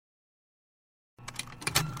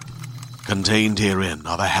Contained herein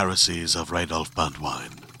are the heresies of Radolf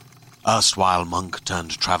Burntwine, erstwhile monk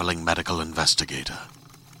turned traveling medical investigator.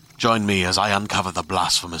 Join me as I uncover the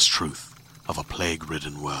blasphemous truth of a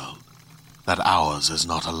plague-ridden world, that ours is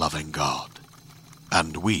not a loving God,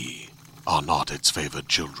 and we are not its favored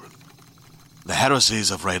children. The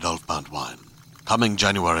heresies of Radolf Burntwine, coming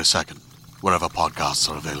January 2nd, wherever podcasts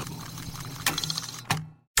are available.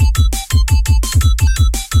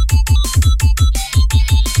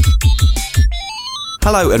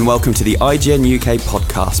 Hello and welcome to the IGN UK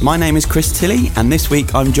podcast. My name is Chris Tilley and this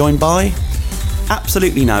week I'm joined by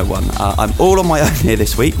absolutely no one. I'm all on my own here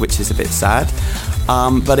this week, which is a bit sad.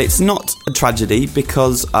 But it's not a tragedy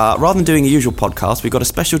because rather than doing a usual podcast, we've got a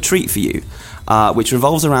special treat for you, which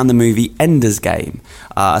revolves around the movie Ender's Game,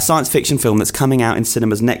 a science fiction film that's coming out in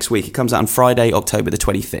cinemas next week. It comes out on Friday, October the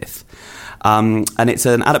 25th. And it's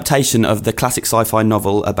an adaptation of the classic sci-fi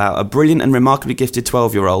novel about a brilliant and remarkably gifted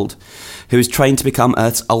 12-year-old who is trained to become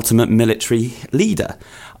Earth's ultimate military leader.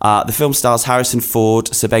 The film stars Harrison Ford,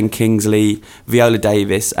 Sir Ben Kingsley, Viola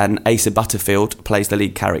Davis and Asa Butterfield plays the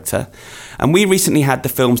lead character. And we recently had the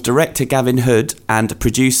film's director Gavin Hood and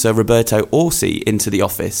producer Roberto Orsi into the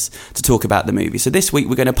office to talk about the movie. So this week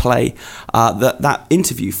we're going to play that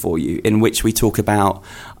interview for you, in which we talk about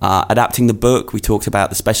adapting the book, we talked about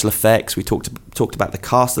the special effects, we talked about the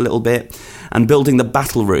cast a little bit, and building the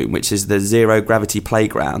battle room, which is the zero-gravity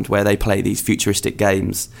playground where they play these futuristic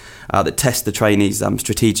games that test the trainees'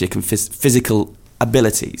 strategic and physical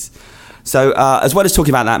abilities. So as well as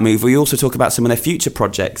talking about that movie, we also talk about some of their future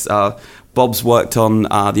projects. Bob's worked on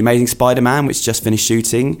The Amazing Spider-Man, which just finished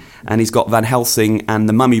shooting, and he's got Van Helsing and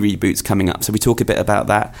the Mummy reboots coming up, so we talk a bit about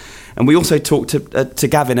that. And we also talked to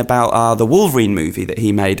Gavin about the Wolverine movie that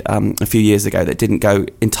he made a few years ago that didn't go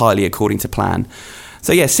entirely according to plan.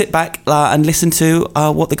 So yeah, sit back and listen to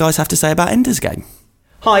what the guys have to say about Ender's Game.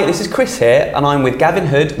 Hi, this is Chris here, and I'm with Gavin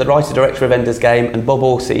Hood, the writer-director of Ender's Game, and Bob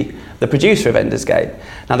Orsi, the producer of Ender's Game.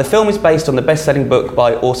 Now, the film is based on the best-selling book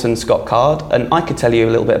by Orson Scott Card, and I could tell you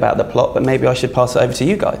a little bit about the plot, but maybe I should pass it over to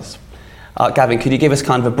you guys. Gavin, could you give us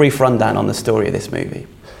kind of a brief rundown on the story of this movie?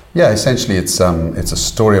 Yeah, essentially it's a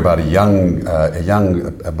story about a young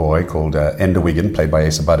boy called Ender Wiggin, played by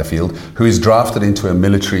Asa Butterfield, who is drafted into a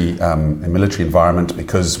military environment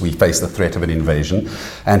because we face the threat of an invasion,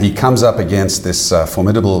 and he comes up against this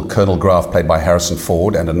formidable Colonel Graf, played by Harrison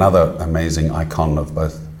Ford, and another amazing icon of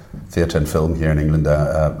both theatre and film here in England,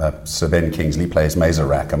 Sir Ben Kingsley plays Mazer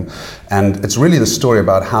Rackham. And it's really the story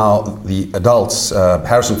about how the adults,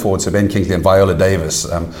 Harrison Ford, Sir Ben Kingsley and Viola Davis,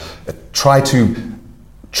 try to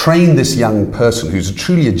train this young person who's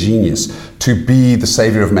truly a genius to be the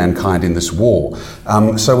savior of mankind in this war.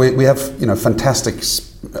 So we have fantastic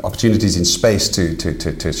opportunities in space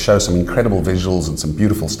to show some incredible visuals and some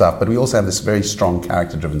beautiful stuff, but we also have this very strong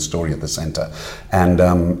character-driven story at the center. And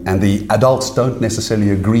the adults don't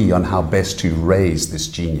necessarily agree on how best to raise this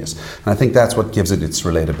genius. And I think that's what gives it its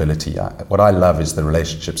relatability. What I love is the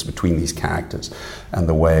relationships between these characters and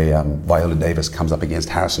the way Viola Davis comes up against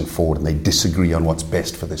Harrison Ford and they disagree on what's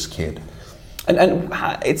best for this kid. And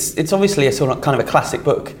it's obviously a sort of kind of a classic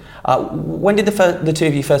book. When did the two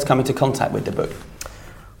of you first come into contact with the book?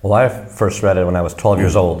 Well, I first read it when I was 12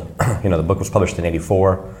 years old. The book was published in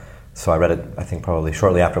 '84, so I read it, I think, probably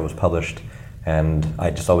shortly after it was published. And I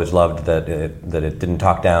just always loved that it didn't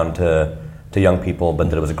talk down to young people, but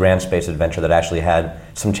that it was a grand space adventure that actually had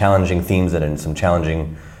some challenging themes in it and some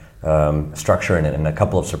challenging structure in it, and a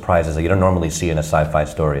couple of surprises that you don't normally see in a sci-fi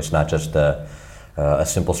story. It's not just a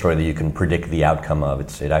simple story that you can predict the outcome of.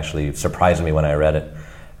 It actually surprised me when I read it.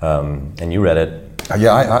 And you read it.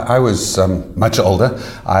 Yeah, I was much older.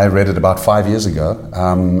 I read it about 5 years ago,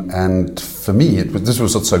 and for me, this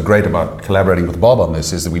was what's so great about collaborating with Bob on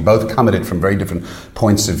this, is that we both come at it from very different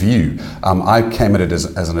points of view. I came at it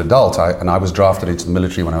as an adult, and I was drafted into the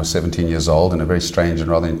military when I was 17 years old in a very strange and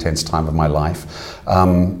rather intense time of my life.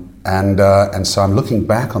 And so I'm looking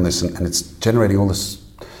back on this, and it's generating all this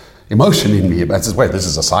emotion in me. It says, wait, this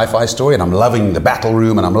is a sci-fi story and I'm loving the battle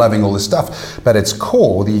room and I'm loving all this stuff. But at its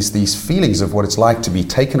core, these feelings of what it's like to be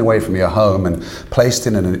taken away from your home and placed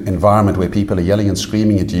in an environment where people are yelling and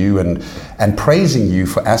screaming at you and praising you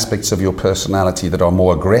for aspects of your personality that are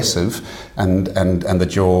more aggressive and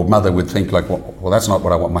that your mother would think like, well, that's not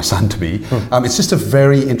what I want my son to be. It's just a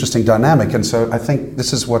very interesting dynamic. And so I think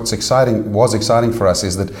this is was exciting for us,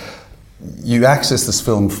 is that you access this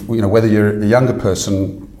film, whether you're a younger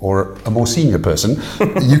person or a more senior person,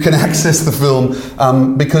 you can access the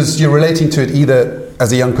film because you're relating to it either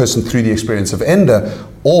as a young person through the experience of Ender,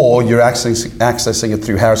 or you're accessing it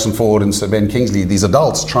through Harrison Ford and Sir Ben Kingsley, these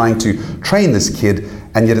adults trying to train this kid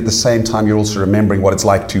and yet at the same time you're also remembering what it's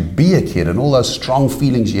like to be a kid and all those strong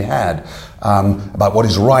feelings you had about what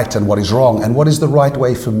is right and what is wrong and what is the right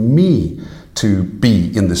way for me to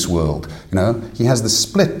be in this world. You know, he has this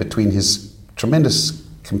split between his tremendous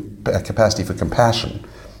capacity for compassion,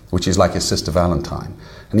 which is like his sister Valentine,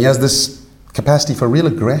 and he has this capacity for real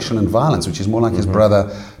aggression and violence, which is more like his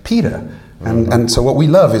brother Peter. And so what we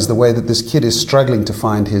love is the way that this kid is struggling to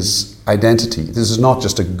find his identity. This is not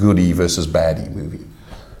just a goody versus baddie movie.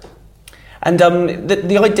 And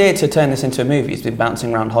the idea to turn this into a movie has been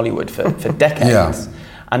bouncing around Hollywood for decades. Yeah.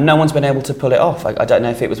 And no one's been able to pull it off. I don't know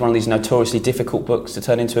if it was one of these notoriously difficult books to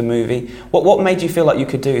turn into a movie. What made you feel like you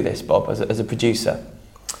could do this, Bob, as a producer?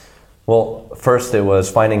 Well, first it was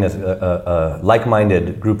finding a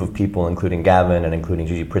like-minded group of people, including Gavin and including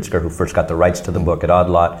Gigi Pritzker, who first got the rights to the book at Odd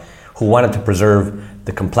Lot, who wanted to preserve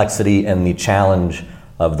the complexity and the challenge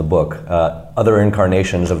of the book. Other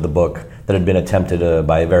incarnations of the book that had been attempted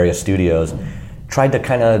by various studios tried to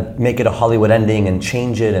kind of make it a Hollywood ending and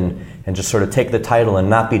change it and just sort of take the title and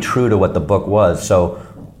not be true to what the book was. So,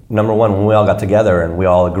 number one, when we all got together and we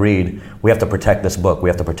all agreed, we have to protect this book, we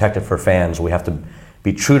have to protect it for fans, we have to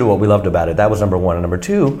be true to what we loved about it. That was number one. And number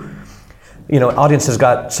two, you know, audiences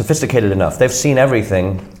got sophisticated enough. They've seen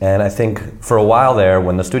everything, and I think for a while there,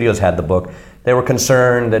 when the studios had the book, they were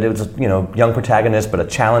concerned that it was, you know, young protagonists, but a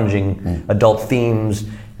challenging adult themes,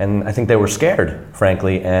 and I think they were scared,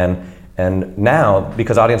 frankly. And now,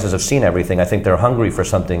 because audiences have seen everything, I think they're hungry for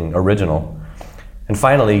something original. And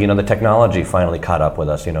finally, you know, the technology finally caught up with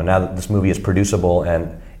us. You know, now that this movie is producible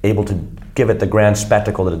and able to give it the grand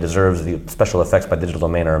spectacle that it deserves. The special effects by Digital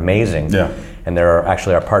Domain are amazing. Yeah. And there are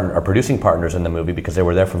actually our producing partners in the movie because they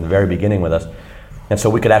were there from the very beginning with us. And so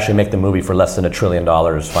we could actually make the movie for less than $1 trillion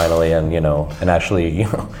finally, and actually,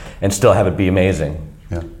 and still have it be amazing.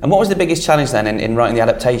 Yeah. And what was the biggest challenge then in writing the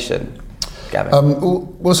adaptation, Gavin?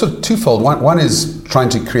 Well, sort of twofold. One is trying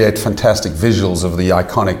to create fantastic visuals of the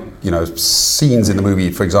iconic, scenes in the movie.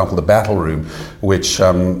 For example, the battle room, which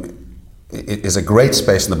it is a great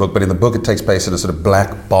space in the book, but in the book it takes place in a sort of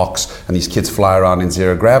black box, and these kids fly around in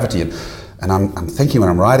zero gravity. And I'm thinking when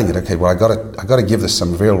I'm writing it, okay, well, I got to give this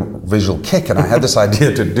some real visual kick. And I had this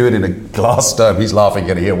idea to do it in a glass dome. He's laughing,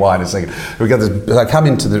 you're going to hear why in a second. I come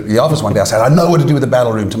into the office one day, I said, I know what to do with the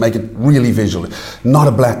battle room to make it really visual. Not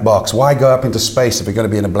a black box. Why go up into space if you're going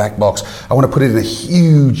to be in a black box? I want to put it in a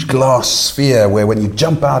huge glass sphere where when you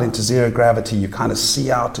jump out into zero gravity, you kind of see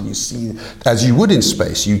out, and you see, as you would in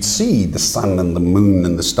space, you'd see the sun and the moon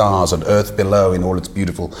and the stars and Earth below in all its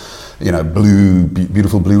beautiful,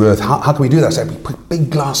 beautiful blue Earth. How can we do that? I said, we put a big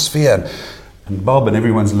glass sphere. And Bob and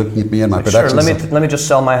everyone's looking at me and my production. Sure, let me just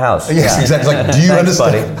sell my house. Yes, yeah. Exactly. Like, do you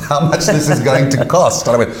understand how much this is going to cost?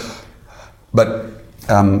 And I went, but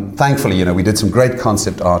thankfully, we did some great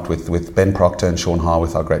concept art with Ben Proctor and Sean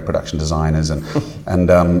Harwith, our great production designers,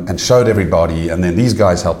 and showed everybody. And then these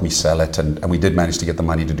guys helped me sell it, and we did manage to get the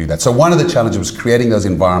money to do that. So one of the challenges was creating those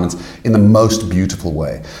environments in the most beautiful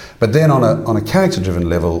way. But then on a character-driven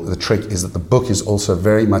level, the trick is that the book is also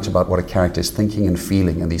very much about what a character is thinking and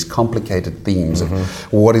feeling, and these complicated themes of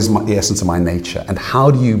what is the essence of my nature, and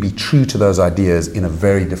how do you be true to those ideas in a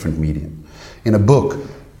very different medium. In a book,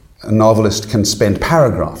 a novelist can spend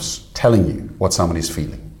paragraphs telling you what someone is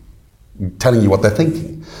feeling, telling you what they're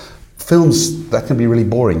thinking. Films, that can be really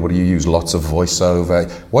boring. What do you use? Lots of voiceover.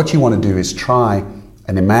 What you want to do is try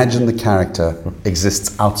and imagine the character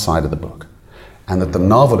exists outside of the book, and that the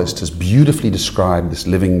novelist has beautifully described this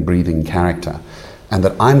living, breathing character, and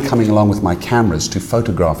that I'm coming along with my cameras to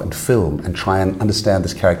photograph and film and try and understand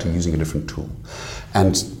this character using a different tool.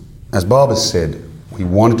 And as Bob has said, we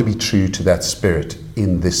wanted to be true to that spirit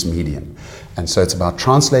in this medium. And so it's about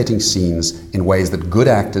translating scenes in ways that good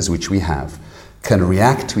actors, which we have, can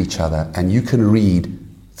react to each other, and you can read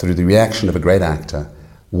through the reaction of a great actor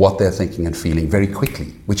what they're thinking and feeling very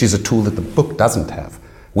quickly, which is a tool that the book doesn't have.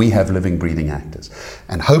 We have living, breathing actors.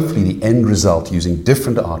 And hopefully the end result, using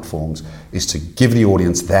different art forms, is to give the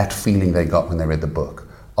audience that feeling they got when they read the book,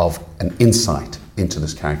 of an insight into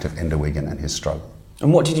this character of Ender Wiggin and his struggle.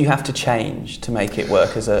 And what did you have to change to make it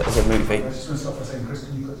work as a movie? I just want to stop by saying, Chris,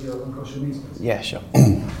 can you put your elbow across your knees, please? Yeah, sure.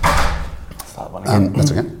 Start one again.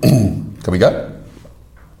 That's okay. Can we go?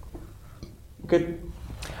 Good.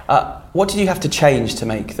 What did you have to change to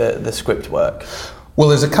make the script work? Well,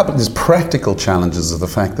 there's practical challenges of the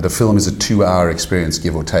fact that a film is a 2-hour experience,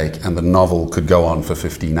 give or take, and the novel could go on for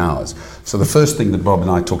 15 hours. So the first thing that Bob and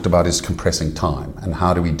I talked about is compressing time, and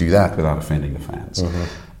how do we do that without offending the fans?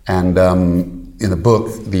 And in the book,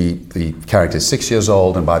 the character is 6 years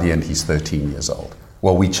old, and by the end he's 13 years old.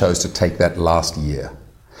 Well, we chose to take that last year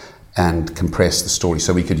and compress the story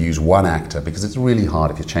so we could use one actor, because it's really hard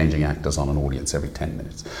if you're changing actors on an audience every 10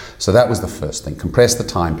 minutes. So that was the first thing, compress the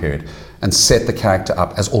time period and set the character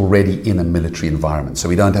up as already in a military environment, so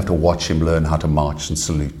we don't have to watch him learn how to march and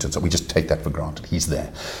salute, and so we just take that for granted, he's there.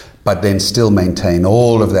 But then still maintain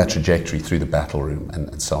all of that trajectory through the battle room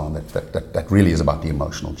and so on. That really is about the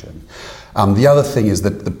emotional journey. The other thing is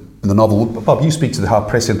that the novel, Bob, you speak to how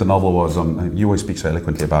prescient the novel was on, you always speak so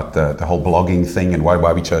eloquently about the whole blogging thing and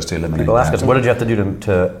why we chose to eliminate People ask that. us, what did you have to do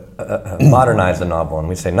to modernize the novel? And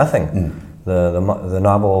we say nothing. The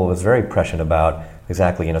novel was very prescient about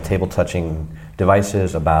exactly, table touching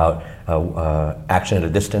devices, about action at a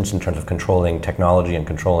distance in terms of controlling technology and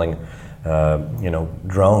controlling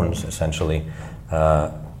drones, essentially.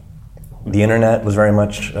 The internet was very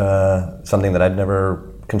much something that I'd never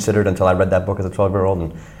considered until I read that book as a 12-year-old,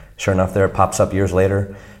 and sure enough, there it pops up years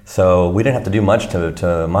later. So we didn't have to do much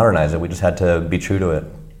to modernize it. We just had to be true to it.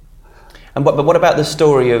 But what about the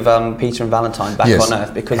story of Peter and Valentine back on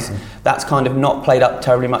Earth? Because that's kind of not played up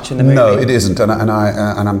terribly much in the movie. No, it isn't, and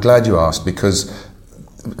I'm glad you asked, because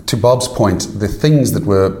to Bob's point, the things that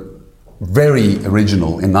were very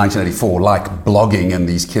original in 1984, like blogging and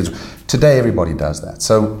these kids, today everybody does that.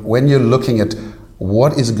 So when you're looking at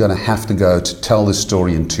what is going to have to go to tell this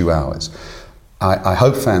story in 2 hours, I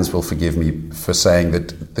hope fans will forgive me for saying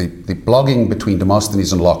that the blogging between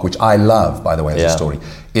Demosthenes and Locke, which I love, by the way, as a story,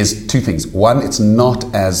 is two things. One, it's not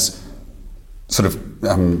as sort of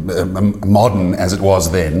modern as it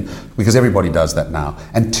was then, because everybody does that now.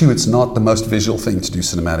 And two, it's not the most visual thing to do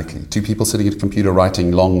cinematically. Two people sitting at a computer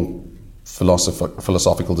writing long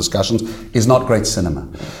philosophical discussions is not great cinema.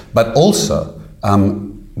 But also,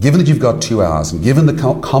 given that you've got 2 hours, and given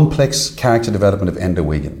the complex character development of Ender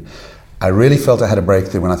Wiggin, I really felt I had a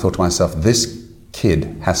breakthrough when I thought to myself, this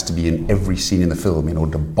kid has to be in every scene in the film in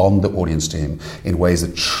order to bond the audience to him in ways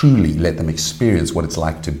that truly let them experience what it's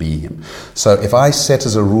like to be him. So if I set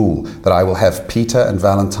as a rule that I will have Peter and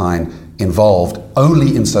Valentine involved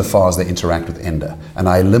only insofar as they interact with Ender, and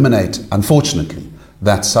I eliminate, unfortunately,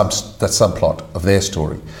 that subplot of their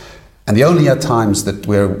story, and the only times that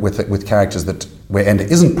we're with characters where Ender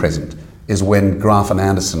isn't present is when Graf and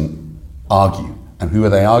Anderson argue. And who are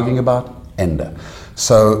they arguing about? Ender.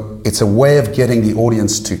 So it's a way of getting the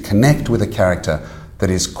audience to connect with a character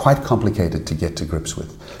that is quite complicated to get to grips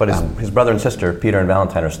with. But his brother and sister, Peter and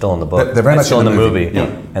Valentine, are still in the book. They're very much still in the movie.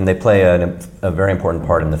 Yeah. And they play a very important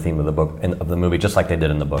part in the theme of the book, of the movie, just like they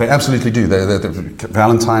did in the book. They absolutely do.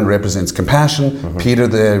 Valentine represents compassion. Mm-hmm. Peter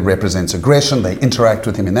there represents aggression. They interact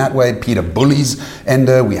with him in that way. Peter bullies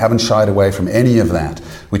Ender. We haven't shied away from any of that,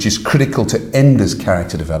 which is critical to Ender's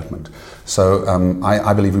character development. So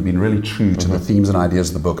I believe we've been really true to the themes and ideas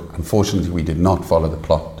of the book. Unfortunately, we did not follow the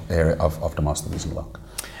plot area of Demosthenes and Locke.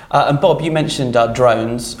 And Bob, you mentioned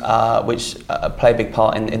drones, which play a big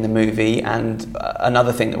part in the movie, and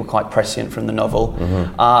another thing that were quite prescient from the novel.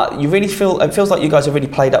 Mm-hmm. It feels like you guys have really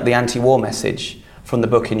played up the anti-war message from the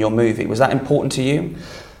book in your movie. Was that important to you?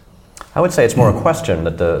 I would say it's more a question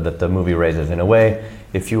that the movie raises. In a way,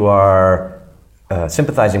 if you are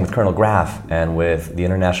sympathizing with Colonel Graf and with the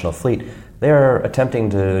International Fleet, they're attempting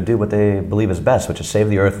to do what they believe is best, which is save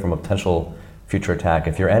the Earth from a potential future attack.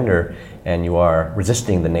 If you're Ender and you are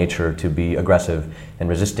resisting the nature to be aggressive and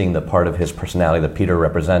resisting the part of his personality that Peter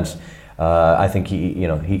represents, I think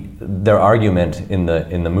their argument in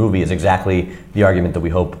the movie is exactly the argument that we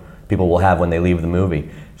hope people will have when they leave the movie.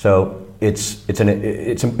 So it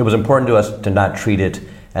was important to us to not treat it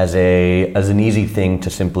as an easy thing to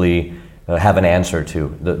simply have an answer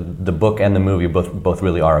to. The book and the movie both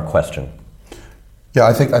really are a question. Yeah,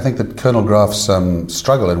 I think that Colonel Graf's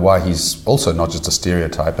struggle, and why he's also not just a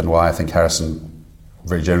stereotype, and why I think Harrison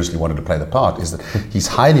very generously wanted to play the part, is that he's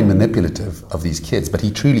highly manipulative of these kids, but he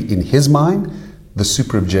truly, in his mind, the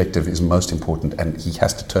super objective is most important, and he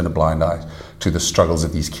has to turn a blind eye to the struggles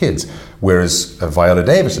of these kids. Whereas Viola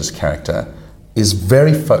Davis's character is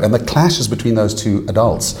very and the clashes between those two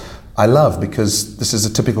adults I love, because this is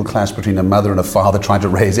a typical clash between a mother and a father trying to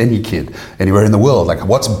raise any kid anywhere in the world. Like,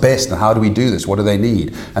 what's best and how do we do this? What do they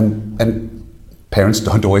need? And parents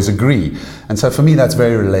don't always agree. And so for me, that's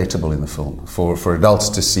very relatable in the film, for adults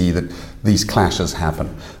to see that these clashes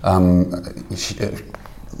happen.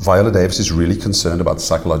 Viola Davis is really concerned about the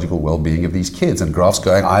psychological well-being of these kids, and Graf's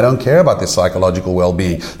going, I don't care about their psychological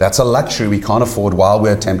well-being. That's a luxury we can't afford while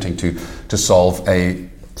we're attempting to solve a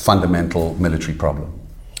fundamental military problem.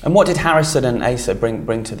 And what did Harrison and Asa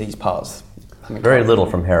bring to these parts? Very little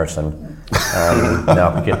from Harrison.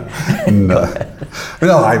 No, I'm kidding. No.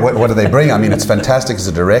 What do they bring? I mean, it's fantastic as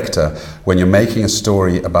a director when you're making a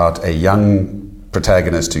story about a young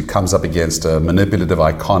protagonist who comes up against a manipulative,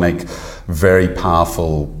 iconic, very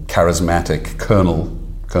powerful, charismatic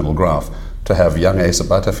Colonel Graf, to have young Asa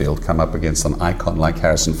Butterfield come up against an icon like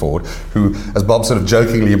Harrison Ford, who, as Bob sort of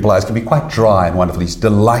jokingly implies, can be quite dry and wonderful. He's a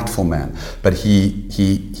delightful man, but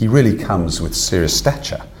he really comes with serious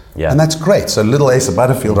stature. Yeah. And that's great. So little Asa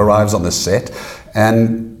Butterfield arrives on the set,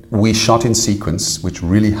 and we shot in sequence, which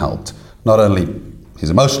really helped. Not only his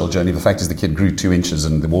emotional journey, the fact is the kid grew 2 inches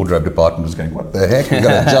and the wardrobe department was going, what the heck, we've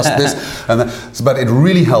got to adjust this. But it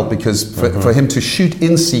really helped because for him to shoot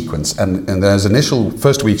in sequence, and those initial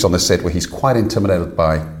first weeks on the set where he's quite intimidated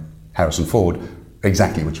by Harrison Ford,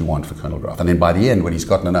 exactly what you want for Colonel Graf. And then by the end, when he's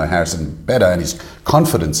gotten to know Harrison better and his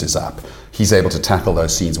confidence is up, he's able to tackle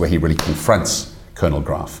those scenes where he really confronts Colonel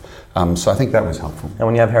Graf. So I think that was helpful. And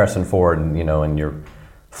when you have Harrison Ford, and you're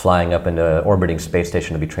flying up into an orbiting space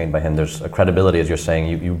station to be trained by him, there's a credibility, as you're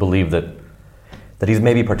saying. You believe that he's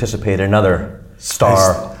maybe participated in other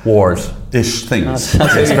Star Wars-ish things.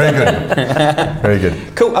 It's very good. Very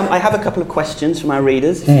good. Cool. I have a couple of questions from our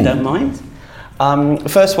readers, if you don't mind. The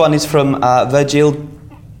first one is from Virgil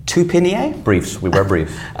Tupinier. Briefs. We wear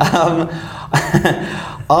briefs.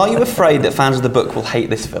 Are you afraid that fans of the book will hate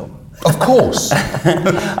this film? Of course.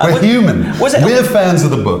 We're human. We're fans of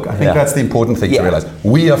the book. I think that's the important thing to realize.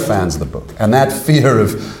 We are fans of the book. And that fear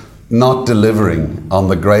of not delivering on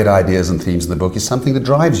the great ideas and themes of the book is something that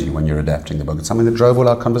drives you when you're adapting the book. It's something that drove all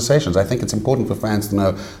our conversations. I think it's important for fans to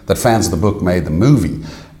know that fans of the book made the movie.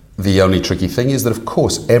 The only tricky thing is that, of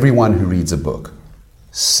course, everyone who reads a book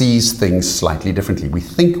sees things slightly differently. We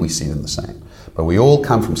think we see them the same. But we all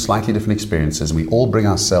come from slightly different experiences, and we all bring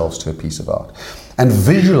ourselves to a piece of art. And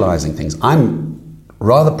visualizing things, I'm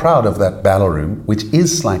rather proud of that battle room, which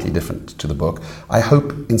is slightly different to the book. I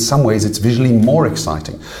hope in some ways it's visually more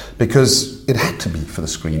exciting, because it had to be for the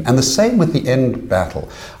screen. And the same with the end battle.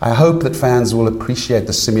 I hope that fans will appreciate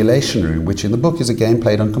the simulation room, which in the book is a game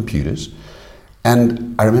played on computers.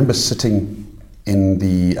 And I remember sitting in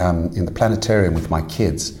the planetarium with my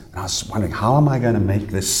kids, and I was wondering, how am I going to make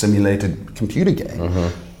this simulated computer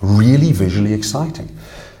game really visually exciting?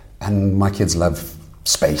 And my kids love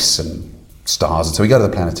space and stars, and so we go to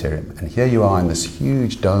the planetarium, and here you are in this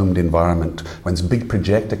huge domed environment when this big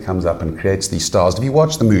projector comes up and creates these stars. If you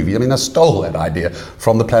watch the movie, I mean, I stole that idea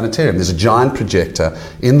from the planetarium. There's a giant projector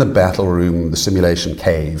in the battle room, the simulation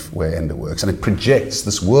cave where Ender works, and it projects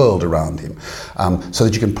this world around him so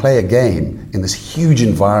that you can play a game in this huge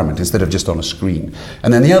environment instead of just on a screen.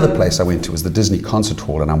 And then the other place I went to was the Disney Concert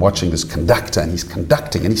Hall, and I'm watching this conductor, and he's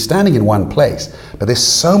conducting, and he's standing in one place, but there's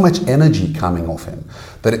so much energy coming off him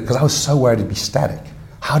that because I was so worried it'd be static.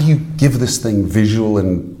 How do you give this thing visual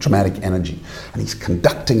and dramatic energy? And he's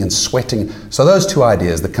conducting and sweating. So those two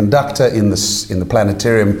ideas, the conductor in the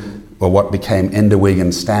planetarium, or what became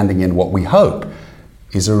Enderwigan standing in what we hope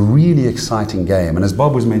is a really exciting game. And as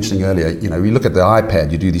Bob was mentioning earlier, you look at the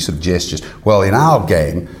iPad, you do these sort of gestures. Well, in our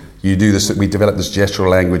game, you do this. We develop this gestural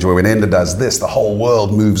language where when Ender does this, the whole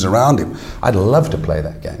world moves around him. I'd love to play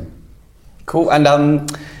that game. Cool. And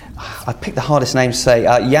I picked the hardest name to say.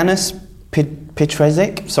 Janusz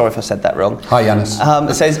Pietrzyk. Sorry if I said that wrong. Hi, Janusz.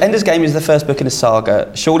 It says, Ender's Game is the first book in a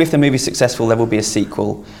saga. Surely if the movie's successful, there will be a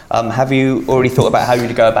sequel. Have you already thought about how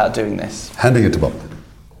you'd go about doing this? Handing it to Bob.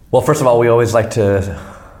 Well, first of all, we always like to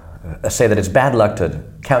say that it's bad luck to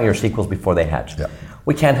count your sequels before they hatch. Yeah.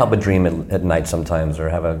 We can't help but dream at night sometimes, or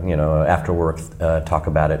have a after work talk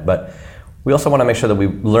about it. But we also want to make sure that we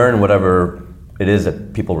learn whatever it is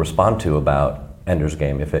that people respond to about Ender's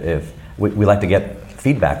Game. If we like to get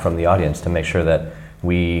feedback from the audience to make sure that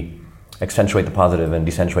we accentuate the positive and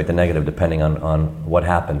decentuate the negative depending on what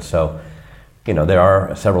happens. So, there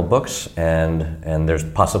are several books, and there's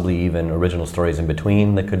possibly even original stories in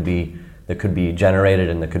between that could be generated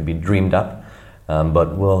and that could be dreamed up.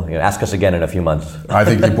 But we'll ask us again in a few months. I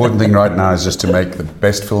think the important thing right now is just to make the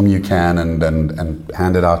best film you can and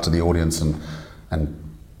hand it out to the audience, and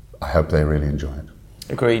I hope they really enjoy it.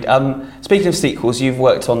 Agreed. Speaking of sequels, you've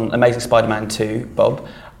worked on Amazing Spider-Man 2, Bob.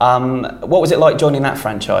 What was it like joining that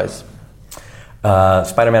franchise?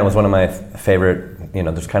 Spider-Man was one of my favorite.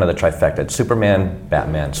 There's kind of the trifecta. It's Superman,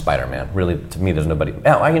 Batman, Spider-Man. Really, to me, there's nobody.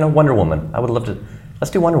 Wonder Woman. I would love to.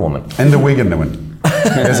 Let's do Wonder Woman. Enderwigan.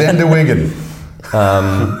 There's Enderwigan.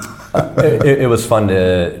 It was fun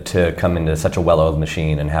to come into such a well-oiled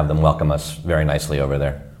machine and have them welcome us very nicely over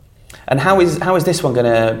there. And how is this one going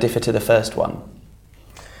to differ to the first one?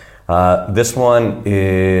 This one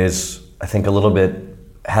is, I think,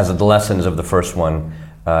 has the lessons of the first one.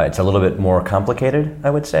 It's a little bit more complicated, I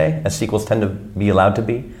would say, as sequels tend to be allowed to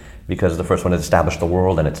be, because the first one has established the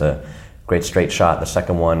world and it's a great straight shot. The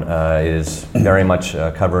second one is very much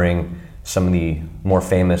covering some of the more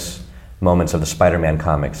famous moments of the Spider-Man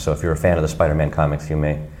comics. So if you're a fan of the Spider-Man comics, you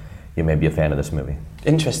may be a fan of this movie.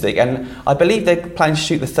 Interesting. And I believe they're planning to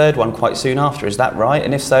shoot the third one quite soon after. Is that right?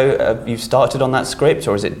 And if so, you've started on that script,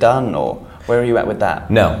 or is it done, or where are you at with that?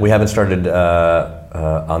 No, we haven't started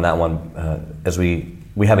on that one, as we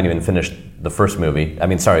haven't even finished the first movie. I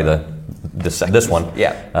mean, sorry, this one.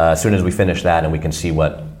 Yeah. As soon as we finish that and we can see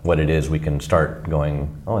what it is, we can start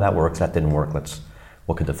going, oh, that works, that didn't work,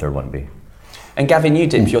 what could the third one be? And Gavin, you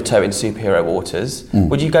dipped your toe in superhero waters.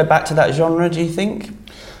 Would you go back to that genre, do you think?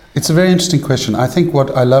 It's a very interesting question. I think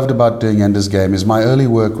what I loved about doing Ender's Game is my early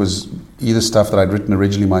work was either stuff that I'd written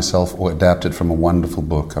originally myself or adapted from a wonderful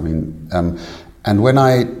book. I mean, and when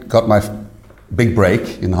I got my big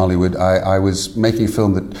break in Hollywood, I was making a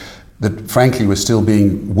film that frankly was still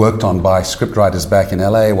being worked on by scriptwriters back in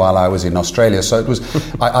LA while I was in Australia. So it was,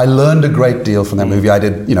 I learned a great deal from that movie. I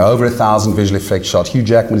did, over 1,000 visual effects shots. Hugh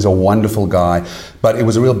Jackman is a wonderful guy, but it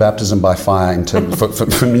was a real baptism by fire in terms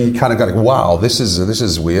for me, kind of going, wow, this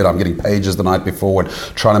is weird. I'm getting pages the night before and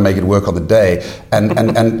trying to make it work on the day.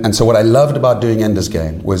 And so what I loved about doing Ender's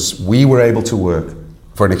Game was we were able to work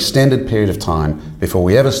for an extended period of time before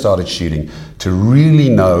we ever started shooting to really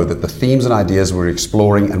know that the themes and ideas we're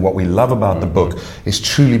exploring and what we love about the book is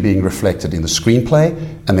truly being reflected in the screenplay.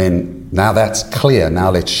 And then now that's clear,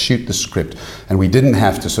 now let's shoot the script. And we didn't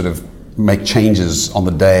have to sort of make changes on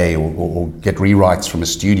the day or get rewrites from a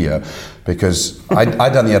studio, because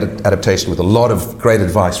I'd done the adaptation with a lot of great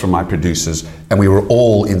advice from my producers, and we were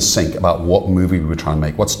all in sync about what movie we were trying to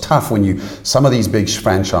make. What's tough when some of these big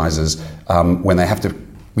franchises, when they have to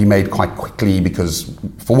be made quite quickly because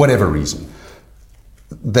for whatever reason,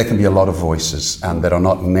 there can be a lot of voices and that are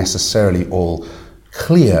not necessarily all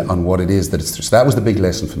clear on what it is that it's through. So that was the big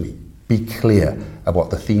lesson for me. Be clear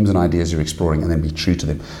about the themes and ideas you're exploring and then be true to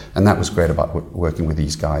them. And that was great about working with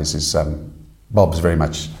these guys is Bob's very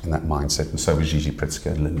much in that mindset, and so was Gigi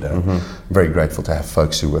Pritzker and Linda. I'm very grateful to have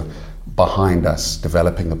folks who were behind us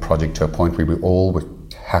developing the project to a point where we all were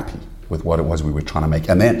happy with what it was we were trying to make.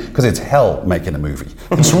 And then, because it's hell making a movie.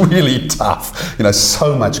 It's really tough.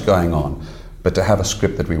 So much going on. But to have a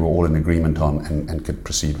script that we were all in agreement on and could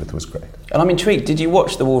proceed with was great. And I'm intrigued, did you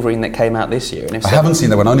watch The Wolverine that came out this year? And if so, I haven't seen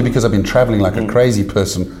that one, only because I've been travelling like a crazy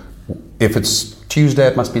person. If it's Tuesday,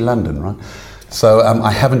 it must be London, right? So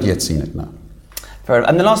I haven't yet seen it, no. Fair enough.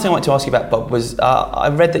 And the last thing I wanted to ask you about, Bob, was I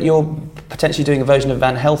read that you're potentially doing a version of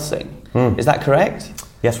Van Helsing. Is that correct?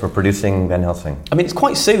 Yes, we're producing Van Helsing. I mean, it's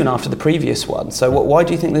quite soon after the previous one, so why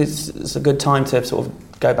do you think this is a good time to sort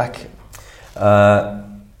of go back?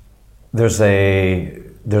 There's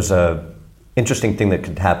a interesting thing that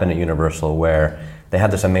could happen at Universal where they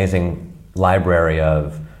have this amazing library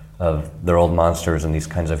of their old monsters and these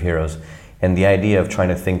kinds of heroes, and the idea of trying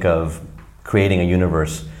to think of creating a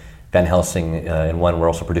universe, Van Helsing in one, we're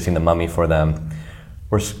also producing The Mummy for them.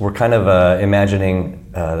 We're kind of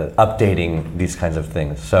imagining updating these kinds of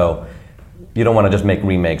things. So you don't want to just make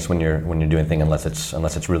remakes when you're doing things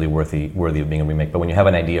unless it's really worthy of being a remake. But when you have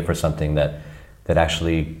an idea for something that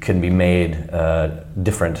actually can be made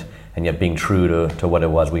different and yet being true to what it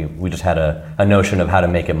was, we just had a notion of how to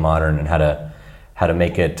make it modern and how to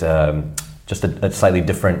make it just a slightly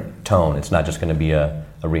different tone. It's not just going to be a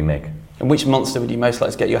remake. And which monster would you most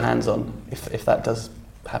like to get your hands on if that does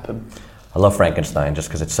happen? I love Frankenstein just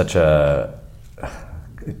because it's such a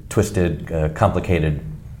twisted, complicated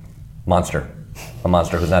monster. A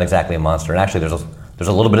monster who's not exactly a monster. And actually there's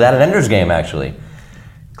a little bit of that in Ender's Game, actually.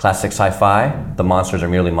 Classic sci-fi, the monsters are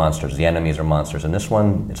merely monsters, the enemies are monsters. In this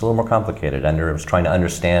one, it's a little more complicated. Ender was trying to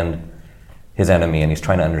understand his enemy, and he's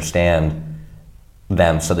trying to understand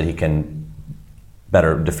them so that he can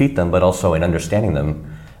better defeat them, but also in understanding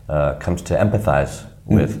them, comes to empathize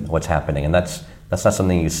with what's happening. And that's not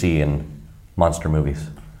something you see in monster movies.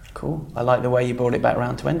 Cool. I like the way you brought it back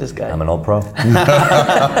round to Ender's Game. I'm an old pro. Great.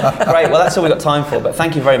 Well, that's all we've got time for, but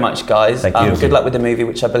thank you very much, guys. Thank you. Good luck with the movie,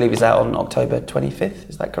 which I believe is out on October 25th.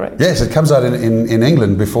 Is that correct? Yes, it comes out in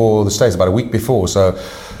England before the States, about a week before. So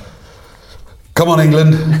come on,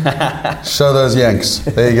 England. Show those Yanks.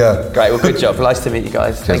 There you go. Great. Well, good job. Nice to meet you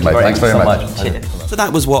guys. Cheers, Thank mate. you Thanks very much. Cheers. So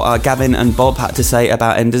that was what Gavin and Bob had to say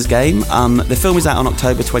about Ender's Game. The film is out on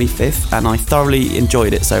October 25th, and I thoroughly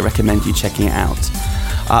enjoyed it, so I recommend you checking it out.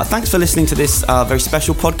 Thanks for listening to this very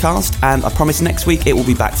special podcast, and I promise next week it will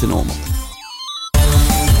be back to normal.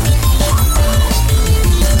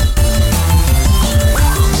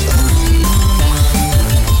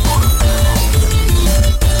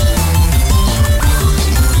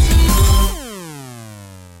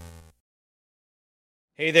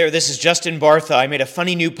 Hey there, this is Justin Bartha. I made a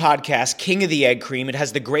funny new podcast, King of the Egg Cream. It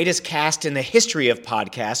has the greatest cast in the history of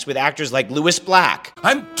podcasts with actors like Louis Black,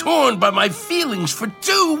 I'm torn by my feelings for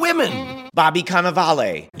two women. Bobby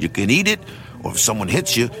Cannavale, You can eat it, or if someone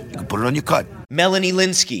hits you, you can put it on your cut. Melanie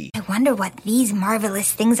Linsky, I wonder what these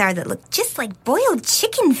marvelous things are that look just like boiled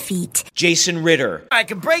chicken feet. Jason Ritter, I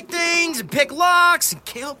can break things and pick locks and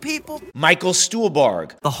kill people. Michael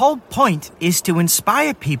Stuhlbarg, The whole point is to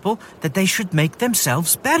inspire people that they should make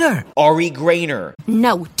themselves better. Ari Grainer,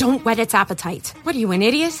 No, don't whet its appetite. What are you, an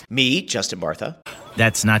idiot? me, Justin Bartha,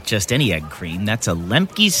 That's not just any egg cream, that's a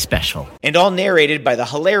Lemke's special. and all narrated by the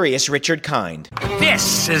hilarious Richard Kind.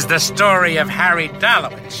 This is the story of Harry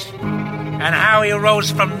Dalowitz and how he rose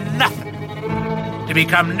from nothing to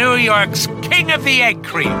become New York's King of the Egg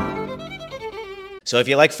Cream. So if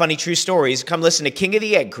you like funny true stories, come listen to King of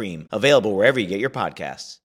the Egg Cream, available wherever you get your podcasts.